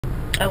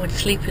I would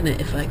sleep in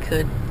it if I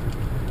could.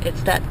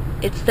 It's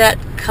that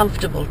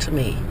comfortable to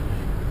me.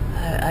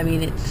 I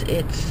mean,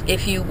 it's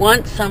if you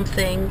want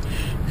something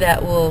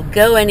that will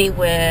go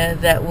anywhere,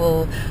 that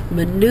will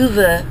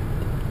maneuver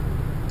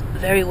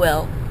very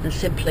well and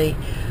simply,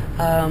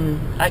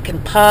 I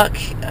can park.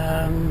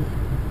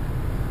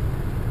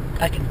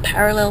 I can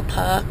parallel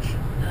park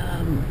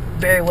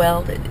very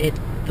well.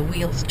 The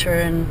wheels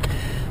turn.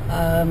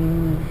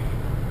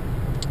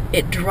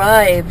 It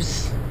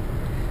drives.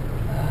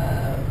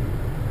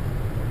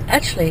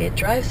 Actually, it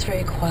drives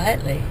very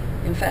quietly.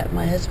 In fact,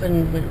 my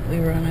husband, when we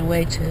were on our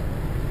way to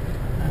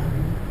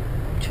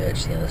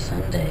church the other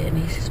Sunday, and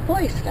he says,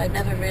 "Boy," he said, "I've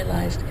never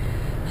realized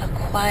how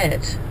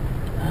quiet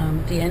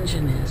the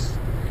engine is."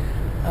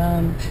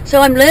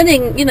 So I'm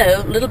learning,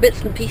 little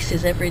bits and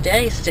pieces every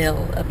day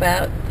still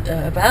about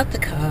the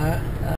car.